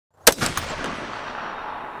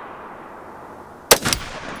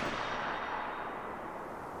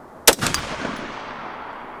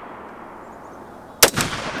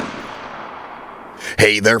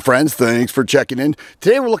Hey there friends, thanks for checking in.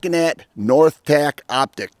 Today we're looking at NorthTac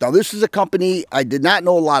Optics. Now this is a company I did not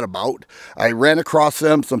know a lot about. I ran across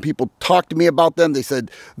them, some people talked to me about them. They said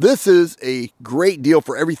this is a great deal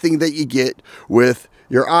for everything that you get with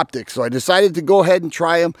your optics. So I decided to go ahead and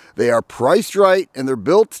try them. They are priced right and they're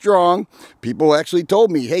built strong. People actually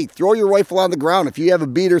told me, hey, throw your rifle on the ground. If you have a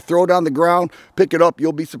beater, throw it on the ground, pick it up.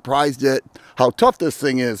 You'll be surprised at how tough this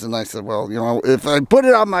thing is. And I said, well, you know, if I put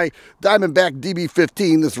it on my Diamondback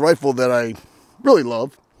DB15, this rifle that I really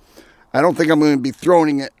love, I don't think I'm going to be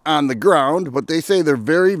throwing it on the ground, but they say they're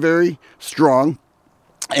very, very strong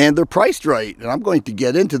and they're priced right. And I'm going to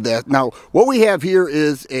get into that. Now, what we have here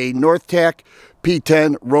is a NorthTac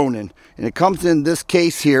P10 Ronin, and it comes in this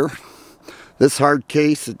case here, this hard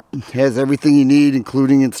case. It has everything you need,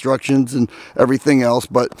 including instructions and everything else,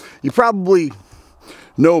 but you probably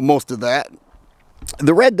know most of that.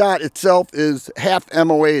 The red dot itself is half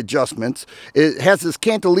MOA adjustments. It has this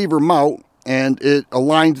cantilever mount and it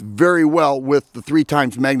aligns very well with the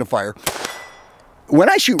 3x magnifier. When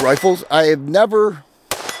I shoot rifles, I have never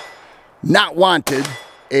not wanted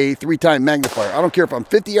a 3x magnifier. I don't care if I'm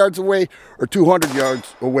 50 yards away or 200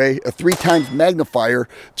 yards away. A 3x magnifier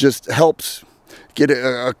just helps get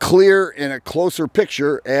a clear and a closer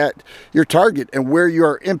picture at your target and where you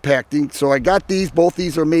are impacting. So I got these. Both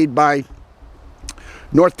these are made by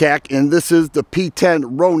NorthTac, and this is the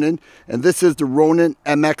P10 Ronin, and this is the Ronin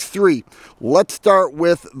MX3. Let's start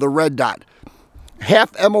with the red dot.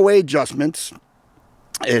 Half MOA adjustments.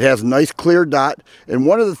 It has a nice clear dot, and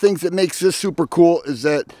one of the things that makes this super cool is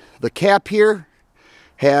that the cap here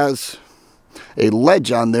has a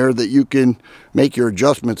ledge on there that you can make your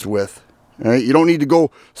adjustments with. All right? You don't need to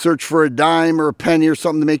go search for a dime or a penny or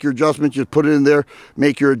something to make your adjustments. Just put it in there,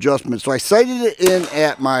 make your adjustments. So I sighted it in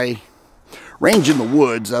at my range in the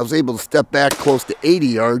woods. I was able to step back close to 80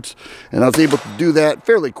 yards, and I was able to do that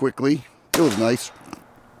fairly quickly. It was nice.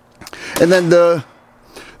 And then the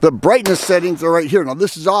brightness settings are right here. Now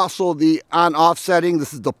this is also the on-off setting.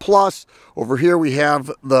 This is the plus. Over here we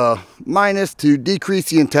have the minus to decrease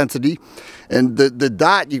the intensity. And the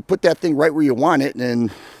dot, you put that thing right where you want it.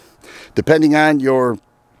 And depending on your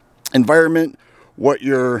environment, what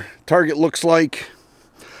your target looks like,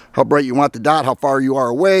 how bright you want the dot, how far you are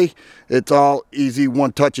away, it's all easy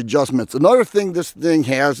one-touch adjustments. Another thing this thing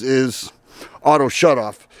has is auto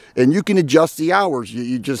shutoff. And you can adjust the hours.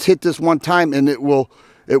 You just hit this one time and it will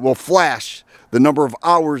flash the number of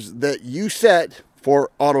hours that you set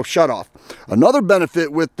for auto shutoff. Another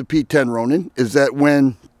benefit with the P10 Ronin is that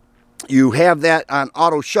when you have that on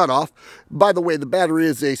auto shutoff, by the way, the battery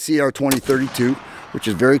is a CR2032, which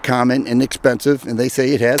is very common and expensive, and they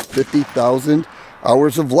say it has 50,000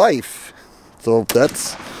 hours of life. So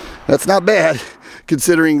that's not bad,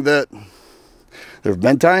 considering that there have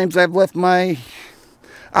been times I've left my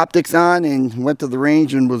optics on and went to the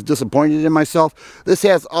range and was disappointed in myself. This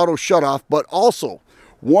has auto shutoff, but also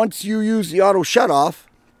once you use the auto shutoff,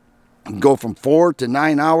 you can go from 4 to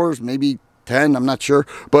 9 hours, maybe 10, I'm not sure,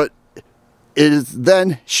 but it is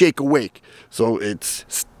then shake awake. So it's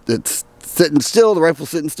sitting still, the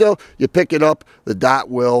rifle's sitting still, you pick it up, the dot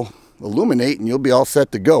will illuminate and you'll be all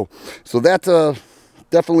set to go. So that's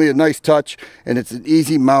definitely a nice touch, and it's an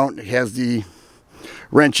easy mount. It has the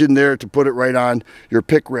wrench in there to put it right on your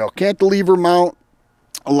pick rail. Cantilever mount,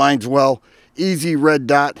 aligns well, easy red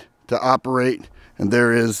dot to operate, and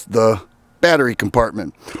there is the battery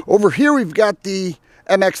compartment. Over here we've got the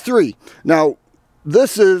MX3. Now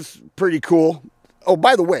this is pretty cool. Oh,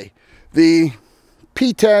 by the way, the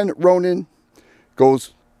P10 Ronin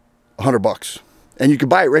goes $100, and you can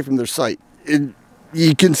buy it right from their site.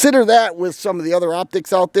 You consider that with some of the other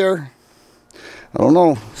optics out there, I don't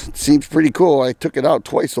know, it seems pretty cool. I took it out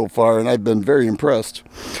twice so far and I've been very impressed.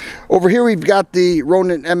 Over here we've got the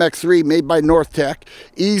Ronin MX3 made by NorthTac.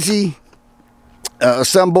 Easy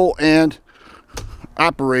assemble and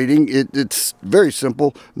operating. It's very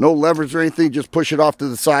simple. No levers or anything, just push it off to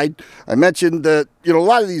the side. I mentioned that, you know, a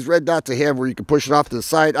lot of these red dots I have where you can push it off to the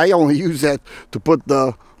side, I only use that to put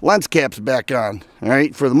the lens caps back on. All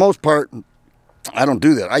right, for the most part, I don't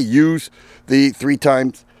do that. I use the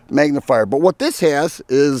 3x magnifier. But what this has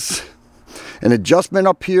is an adjustment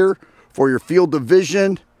up here for your field of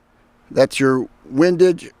vision. That's your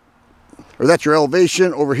windage, or that's your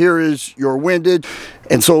elevation. Over here is your windage.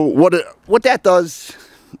 And so what that does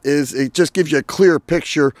is it just gives you a clear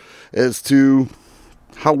picture as to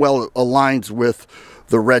how well it aligns with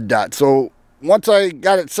the red dot. So once I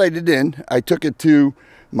got it sighted in, I took it to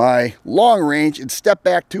my long range and stepped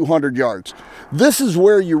back 200 yards. This is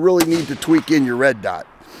where you really need to tweak in your red dot.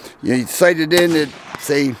 You sight it in at,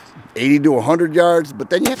 say, 80 to 100 yards, but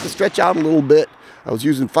then you have to stretch out a little bit I was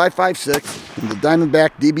using 5.56 in the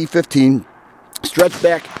Diamondback DB15, stretched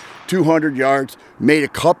back 200 yards, made a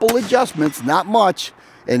couple adjustments, not much,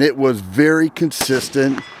 and it was very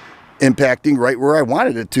consistent, impacting right where I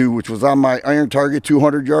wanted it to, which was on my iron target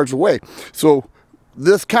 200 yards away. So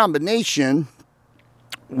this combination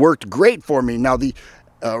worked great for me. Now the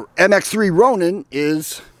MX3 Ronin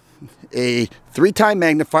is a 3-time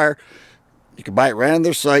magnifier. You can buy it right on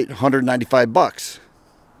their site, 195 bucks.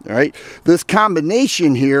 All right, this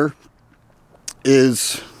combination here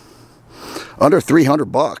is under 300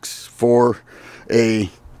 bucks for a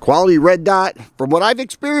quality red dot from what I've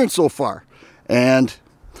experienced so far, and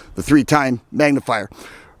the 3-time magnifier.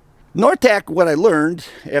 NorthTac, what I learned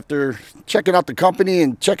after checking out the company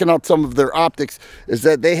and checking out some of their optics, is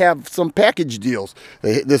that they have some package deals.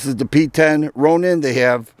 This is the P10 Ronin. They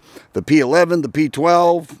have the P11, the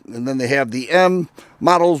P12, and then they have the M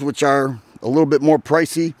models, which are a little bit more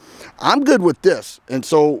pricey. I'm good with this. And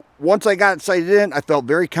so once I got sighted in, I felt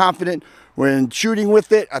very confident when shooting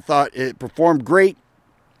with it. I thought it performed great.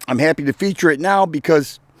 I'm happy to feature it now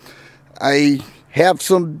because I have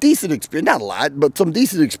some decent experience, not a lot, but some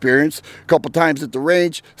decent experience. A couple times at the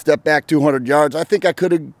range, step back 200 yards. I think I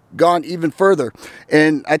could have gone even further.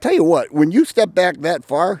 And I tell you what, when you step back that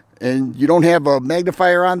far and you don't have a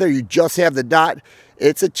magnifier on there, you just have the dot,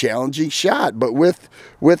 it's a challenging shot. But with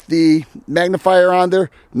the magnifier on there,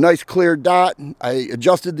 nice clear dot. I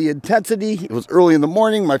adjusted the intensity. It was early in the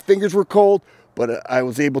morning, my fingers were cold, but I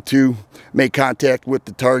was able to make contact with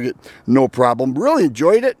the target, no problem. Really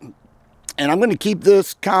enjoyed it. And I'm going to keep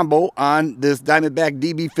this combo on this Diamondback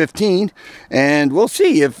DB15, and we'll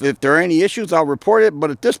see if there are any issues. I'll report it, but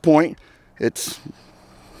at this point, it's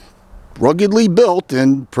ruggedly built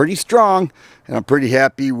and pretty strong, and I'm pretty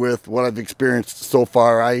happy with what I've experienced so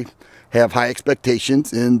far. I have high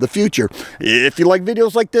expectations in the future. If you like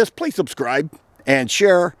videos like this, please subscribe and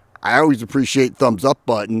share. I always appreciate thumbs up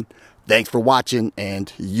button. Thanks for watching,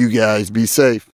 and you guys be safe.